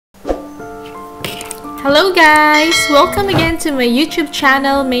Hello guys! Welcome again to my YouTube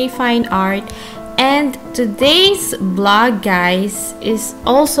channel, May Fineart. And today's vlog, guys, is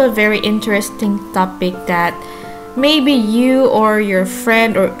also a very interesting topic that maybe you or your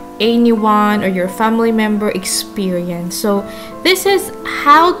friend or anyone or your family member experience. So this is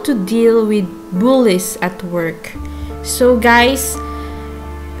how to deal with bullies at work. So guys,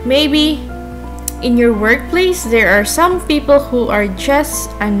 maybe in your workplace, there are some people who are just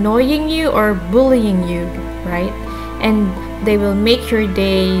annoying you or bullying you, right? And they will make your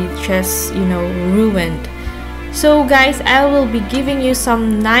day just, ruined. So guys, I will be giving you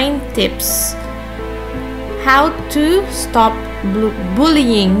some 9 tips how to stop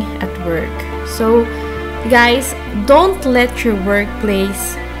bullying at work. So guys, don't let your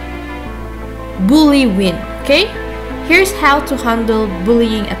workplace bully win, okay? Here's how to handle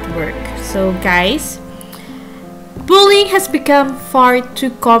bullying at work. So guys, bullying has become far too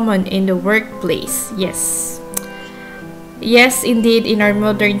common in the workplace. Yes, indeed, in our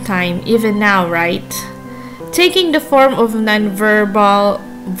modern time, even now, right? Taking the form of non-verbal,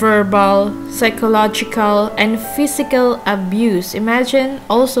 verbal, psychological, and physical abuse. Imagine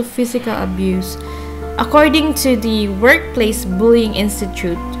also physical abuse. According to the Workplace Bullying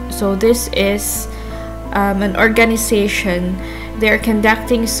Institute, so this is an organization. They're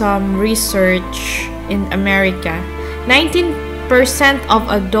conducting some research in America. 19% of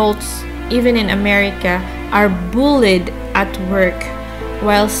adults, even in America, are bullied at work,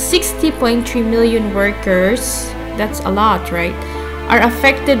 while 60.3 million workers, that's a lot, right, are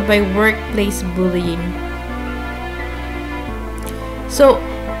affected by workplace bullying. So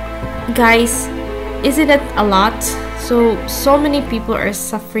guys, isn't it a lot? So many people are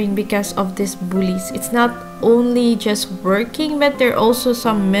suffering because of these bullies. It's not only just working, but there are also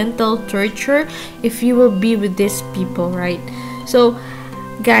some mental torture if you will be with these people, right? So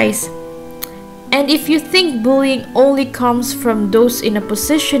guys, and if you think bullying only comes from those in a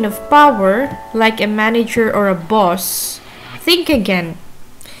position of power, like a manager or a boss, think again.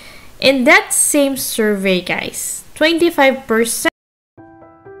 In that same survey, guys, 25%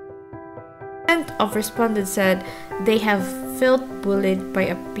 of respondents said they have felt bullied by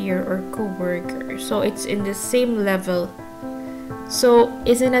a peer or co-worker. So it's in the same level. So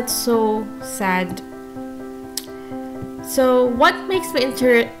isn't it so sad? So what makes me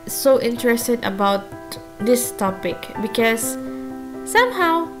so interested about this topic? Because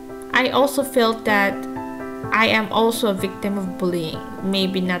somehow I also felt that I am also a victim of bullying.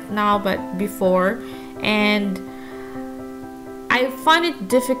 Maybe not now, but before. And I find it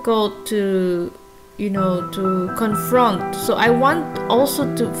difficult to confront. So I want also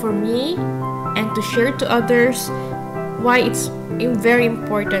for me and to share to others why it's very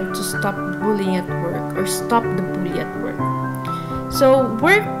important to stop bullying at work or stop the bully at work. So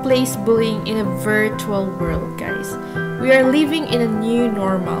workplace bullying in a virtual world, guys. We are living in a new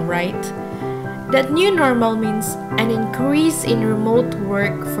normal, right? That new normal means an increase in remote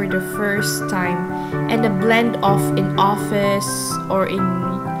work for the first time and a blend of in office or in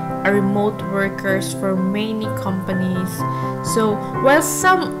remote workers for many companies. So while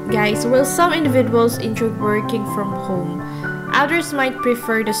some individuals enjoy working from home, others might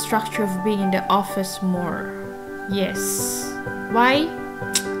prefer the structure of being in the office more. Yes. Why?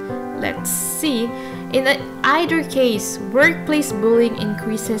 Let's see. In either case, workplace bullying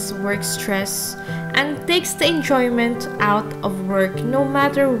increases work stress and takes the enjoyment out of work no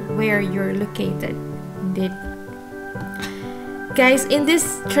matter where you're located. Indeed. Guys, in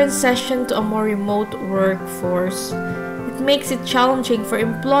this transition to a more remote workforce, it makes it challenging for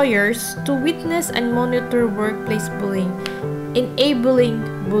employers to witness and monitor workplace bullying, enabling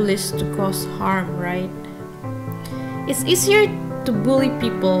bullies to cause harm, right? It's easier to bully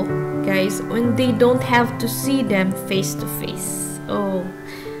people, guys, when they don't have to see them face to face. Oh,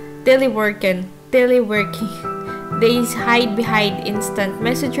 teleworking. They hide behind instant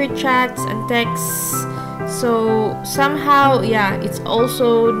messenger chats and texts. So somehow, it's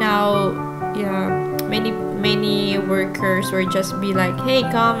also now, many workers will just be like, hey,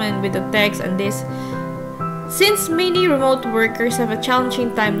 comment with the text and this. Since many remote workers have a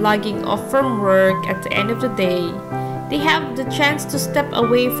challenging time logging off from work at the end of the day, they have the chance to step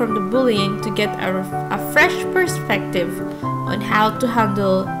away from the bullying to get a fresh perspective on how to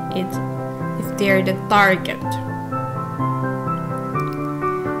handle it if they're the target.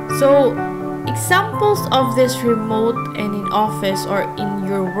 So examples of this remote and in office or in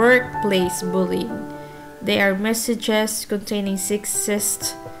your workplace bullying, they are messages containing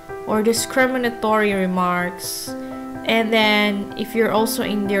sexist or discriminatory remarks. And then if you're also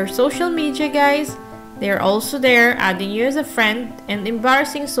in their social media, guys, they're also there adding you as a friend and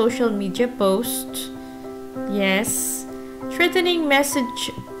embarrassing social media posts Yes. Threatening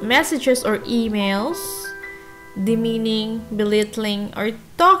messages or emails, demeaning, belittling, or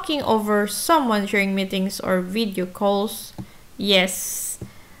talking over someone during meetings or video calls. Yes.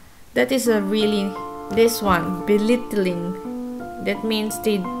 That is a really, this one, belittling. That means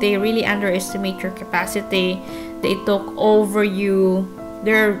they really underestimate your capacity. They talk over you.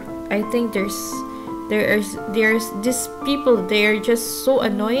 I think there's these people, they're just so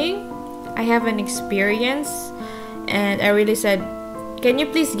annoying. I have an experience, and I really said, can you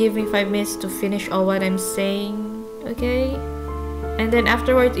please give me 5 minutes to finish all what I'm saying, okay? And then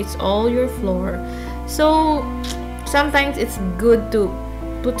afterwards, it's all your floor. So sometimes it's good to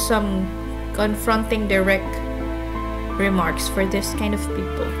put some confronting direct remarks for this kind of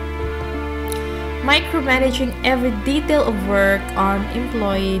people. Micromanaging every detail of work on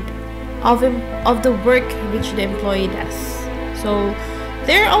employed of the work which the employee does. So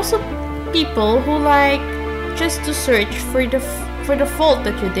there are also people who like just to search for the fault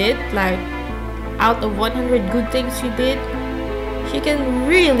that you did. Like out of 100 good things you did, she can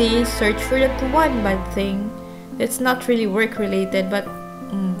really search for that one bad thing. It's not really work related, but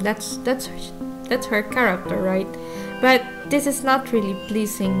that's her character, right? But this is not really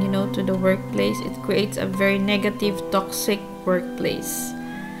pleasing, to the workplace. It creates a very negative, toxic workplace.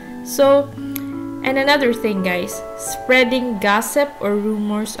 So, and another thing, guys, spreading gossip or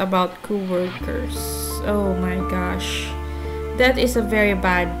rumors about co-workers. Oh my gosh, that is a very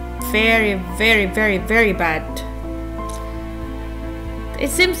bad, very, very, very, very bad. It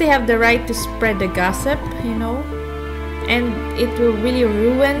seems they have the right to spread the gossip, and it will really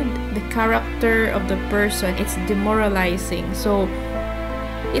ruin the character of the person. It's demoralizing. So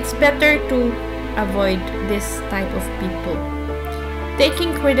it's better to avoid this type of people.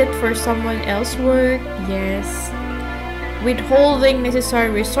 Taking credit for someone else's work, yes. Withholding necessary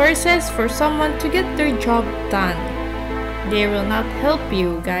resources for someone to get their job done. They will not help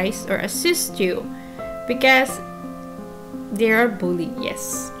you, guys, or assist you because they are bully,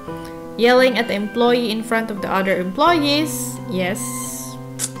 yes. Yelling at the employee in front of the other employees, yes.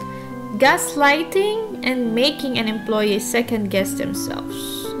 Gaslighting and making an employee second guess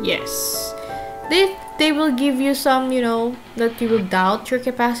themselves, yes. They will give you some, that you will doubt your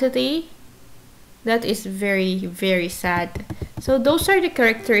capacity. That is very, very sad. So those are the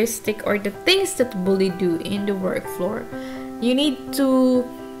characteristics or the things that bully do in the work floor. You need to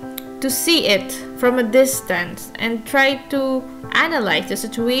see it from a distance and try to analyze the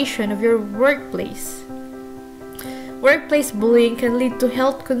situation of your workplace. Workplace bullying can lead to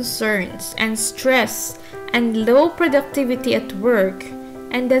health concerns and stress and low productivity at work.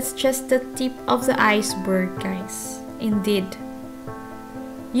 And that's just the tip of the iceberg, guys. Indeed.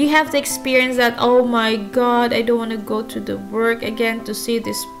 You have to experience that, oh my god, I don't want to go to the work again to see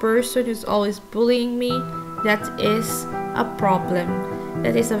this person who's always bullying me. That is a problem.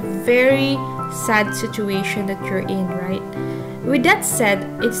 That is a very sad situation that you're in, right? With that said,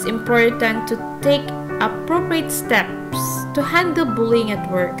 it's important to take appropriate steps to handle bullying at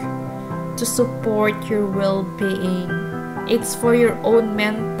work, to support your well-being. It's for your own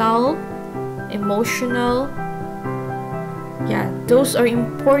mental, emotional, those are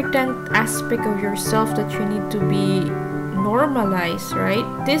important aspects of yourself that you need to be normalized, right?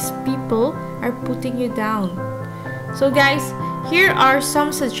 These people are putting you down. So guys, here are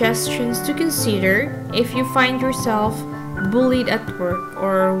some suggestions to consider if you find yourself bullied at work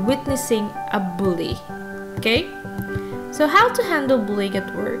or witnessing a bully. Okay? So how to handle bullying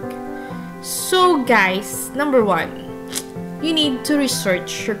at work? So guys, number 1, you need to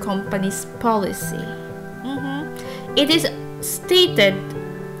research your company's policy. It is stated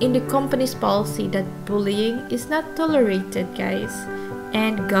in the company's policy that bullying is not tolerated, guys,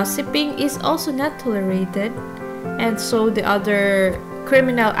 and gossiping is also not tolerated. And so the other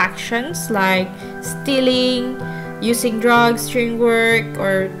criminal actions like stealing, using drugs during work,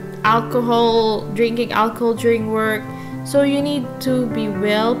 or drinking alcohol during work. So you need to be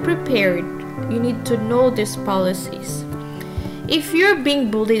well prepared. You need to know these policies. If you're being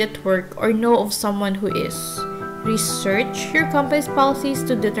bullied at work or know of someone who is, research your company's policies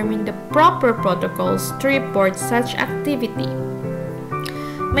to determine the proper protocols to report such activity.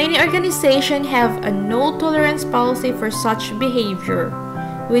 Many organizations have a no-tolerance policy for such behavior,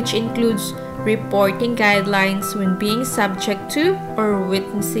 which includes reporting guidelines when being subject to or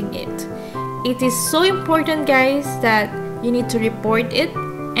witnessing it. It is so important, guys, that you need to report it,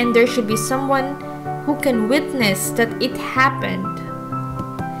 and there should be someone who can witness that it happened.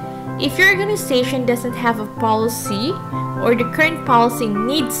 If your organization doesn't have a policy or the current policy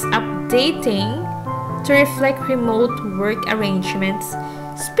needs updating to reflect remote work arrangements,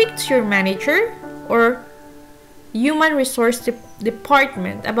 speak to your manager or human resource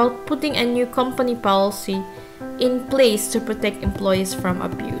department about putting a new company policy in place to protect employees from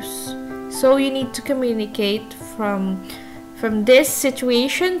abuse. So you need to communicate from this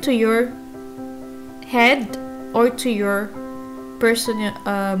situation to your head or to your personal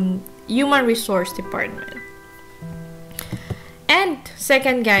human resource department. And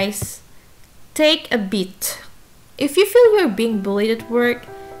second, guys, take a beat. If you feel you're being bullied at work,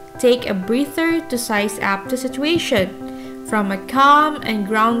 take a breather to size up the situation. From a calm and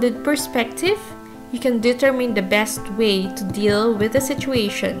grounded perspective, you can determine the best way to deal with the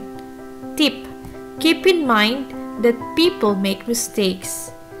situation. Tip: keep in mind that people make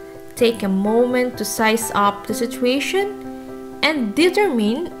mistakes. Take a moment to size up the situation and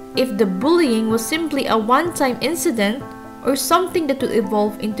determine if the bullying was simply a one-time incident or something that will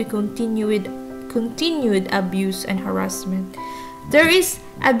evolve into continued abuse and harassment. There is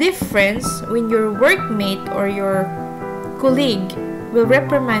a difference when your workmate or your colleague will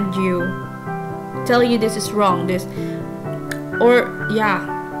reprimand you, tell you this is wrong, or yeah,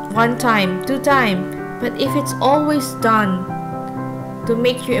 one time, two time. But if it's always done to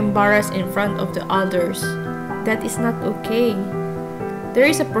make you embarrassed in front of the others, that is not okay. There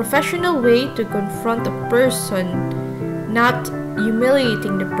is a professional way to confront a person, not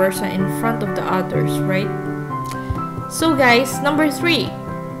humiliating the person in front of the others, right? So guys, number 3,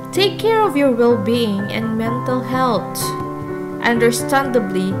 take care of your well-being and mental health.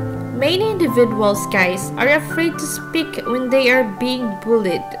 Understandably, many individuals, guys, are afraid to speak when they are being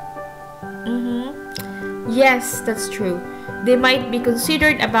bullied. Yes, that's true. They might be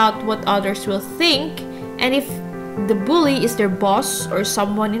considered about what others will think, and if the bully is their boss or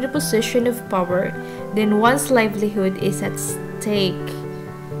someone in a position of power, then one's livelihood is at stake.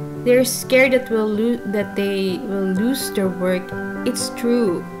 They're scared that they will lose their work. It's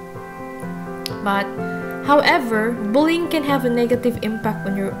true. But however, bullying can have a negative impact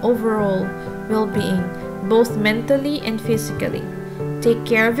on your overall well-being, both mentally and physically. Take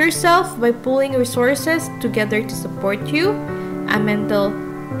care of yourself by pooling resources together to support you. A mental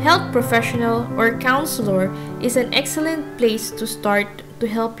health professional or counselor is an excellent place to start to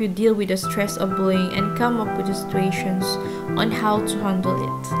help you deal with the stress of bullying and come up with situations on how to handle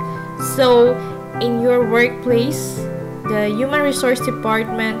it. So, in your workplace, the human resource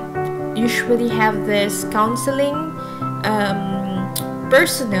department usually have this counseling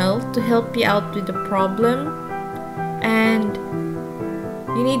personnel to help you out with the problem, and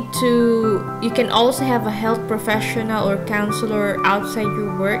you can also have a health professional or counselor outside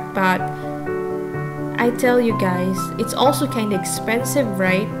your work. But I tell you guys, it's also kind of expensive,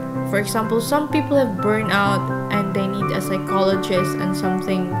 right? For example, some people have burnout and they need a psychologist and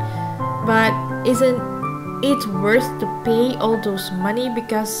something, but isn't it worth to pay all those money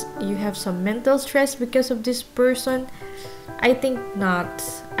because you have some mental stress because of this person? I think not.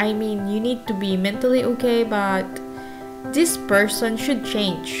 I mean, you need to be mentally okay, but this person should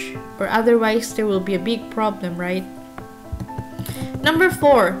change, or otherwise there will be a big problem, right? Number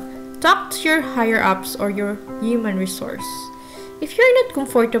 4, talk to your higher-ups or your human resource. If you're not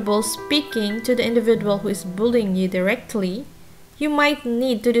comfortable speaking to the individual who is bullying you directly, you might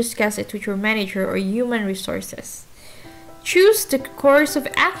need to discuss it with your manager or human resources. Choose the course of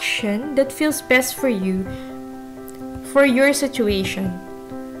action that feels best for you, for your situation.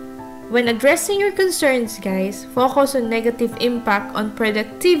 When addressing your concerns, guys, focus on negative impact on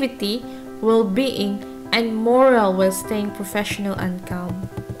productivity, well-being, and morale while staying professional and calm.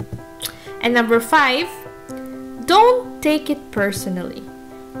 And number 5, don't take it personally.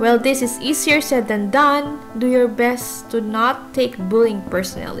 While this is easier said than done, do your best to not take bullying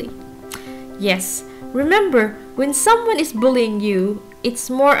personally. Yes, remember, when someone is bullying you, it's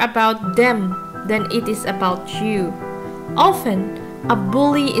more about them than it is about you. Often, a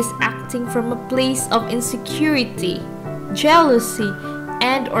bully is acting from a place of insecurity, jealousy,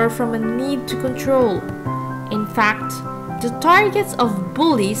 and/or from a need to control. In fact, the targets of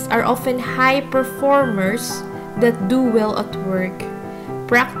bullies are often high performers that do well at work.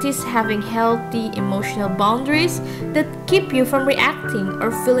 Practice having healthy emotional boundaries that keep you from reacting or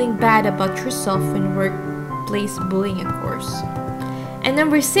feeling bad about yourself when workplace bullying occurs. And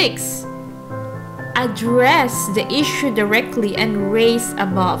number 6, address the issue directly and rise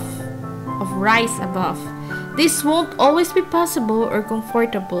above. This won't always be possible or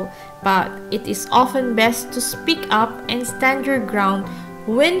comfortable, but it is often best to speak up and stand your ground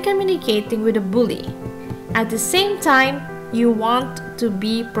when communicating with a bully. At the same time, you want to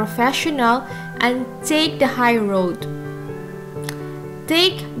be professional and take the high road.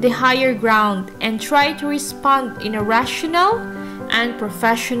 Take the higher ground and try to respond in a rational and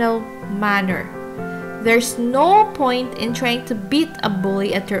professional manner. There's no point in trying to beat a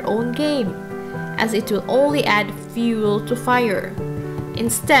bully at your own game, as it will only add fuel to fire.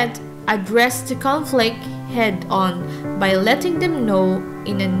 Instead, address the conflict head-on by letting them know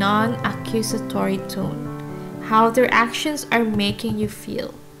in a non-accusatory tone how their actions are making you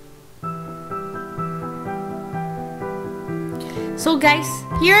feel. So guys,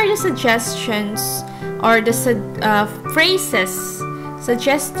 here are the suggestions or the phrases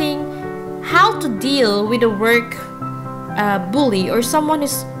suggesting how to deal with a work bully or someone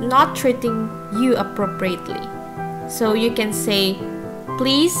who's not treating you appropriately. So you can say,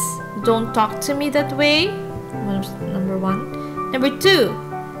 please don't talk to me that way. Number 1. Number 2,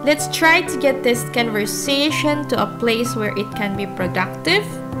 let's try to get this conversation to a place where it can be productive.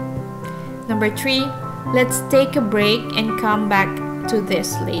 Number 3, let's take a break and come back to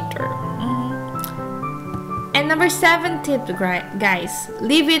this later. And number 7 tip, guys,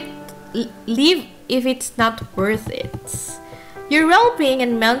 leave if it's not worth it. Your well-being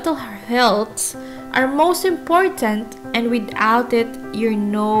and mental health are most important, and without it, you're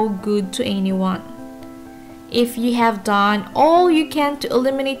no good to anyone. If you have done all you can to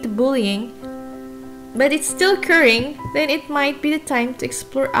eliminate the bullying, but it's still occurring, then it might be the time to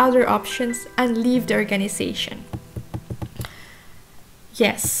explore other options and leave the organization.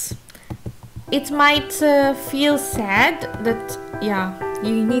 Yes, it might feel sad that,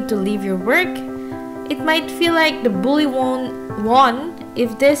 you need to leave your work. It might feel like the bully won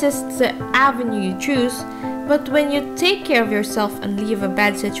if this is the avenue you choose, but when you take care of yourself and leave a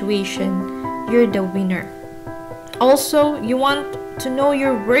bad situation, you're the winner. Also, you want to know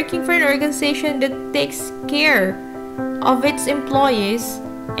you're working for an organization that takes care of its employees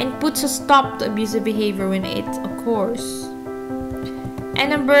and puts a stop to abusive behavior when it occurs.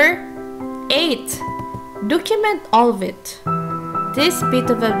 And number 8, document all of it. This bit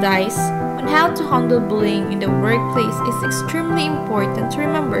of advice on how to handle bullying in the workplace is extremely important to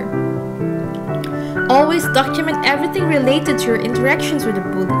remember. Always document everything related to your interactions with the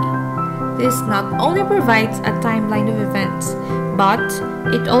bully. This not only provides a timeline of events, but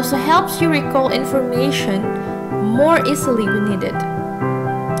it also helps you recall information more easily when needed.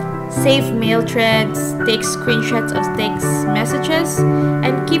 Save mail threads, take screenshots of text messages,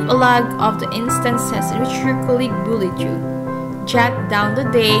 and keep a log of the instances in which your colleague bullied you. Jot down the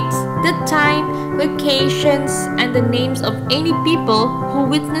dates, the time, locations, and the names of any people who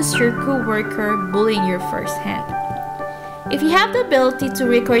witnessed your co-worker bullying you firsthand. If you have the ability to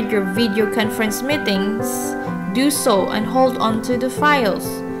record your video conference meetings, do so and hold on to the files,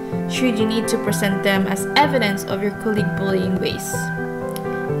 should you need to present them as evidence of your colleague bullying ways.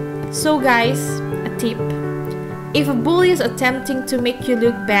 So guys, a tip. If a bully is attempting to make you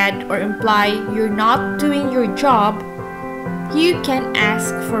look bad or imply you're not doing your job, you can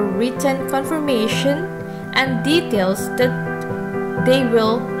ask for written confirmation and details that they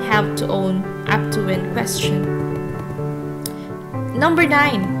will have to own up to when questioned. Number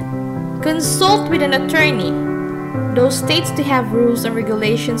 9. Consult with an attorney. Though states to have rules and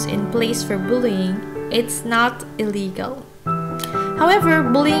regulations in place for bullying, it's not illegal. However,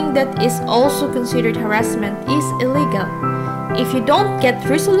 bullying that is also considered harassment is illegal. If you don't get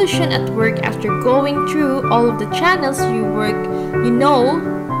resolution at work after going through all of the channels to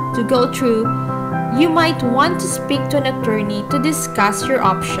go through, you might want to speak to an attorney to discuss your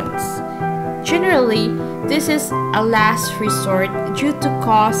options. Generally, this is a last resort due to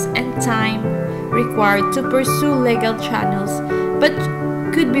cost and time required to pursue legal channels, but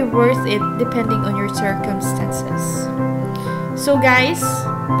could be worth it depending on your circumstances. So guys,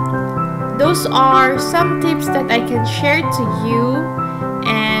 those are some tips that I can share to you,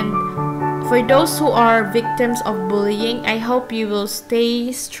 and for those who are victims of bullying, I hope you will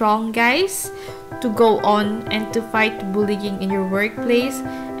stay strong, guys, to go on and to fight bullying in your workplace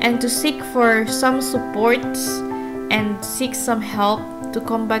and to seek for some support and seek some help to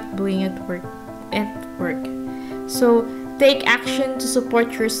combat bullying at work. So take action to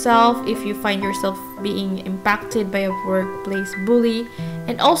support yourself if you find yourself being impacted by a workplace bully.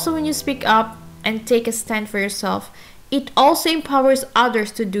 And also when you speak up and take a stand for yourself, it also empowers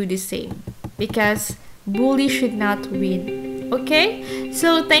others to do the same, because bully should not win. Okay?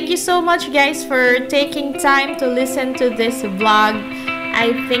 So thank you so much, guys, for taking time to listen to this vlog.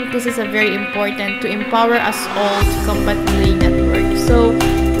 I think this is a very important to empower us all to combat bullying at work. So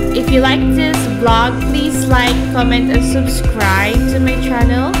if you like this vlog, please like, comment, and subscribe to my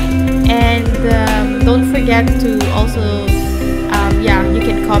channel. And don't forget to also, you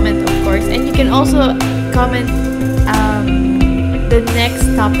can comment, of course. And you can also comment the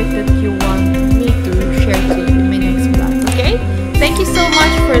next topic that you want me to share to you in my next vlog. Okay? Thank you so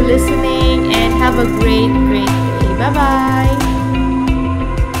much for listening, and have a great Bye-bye.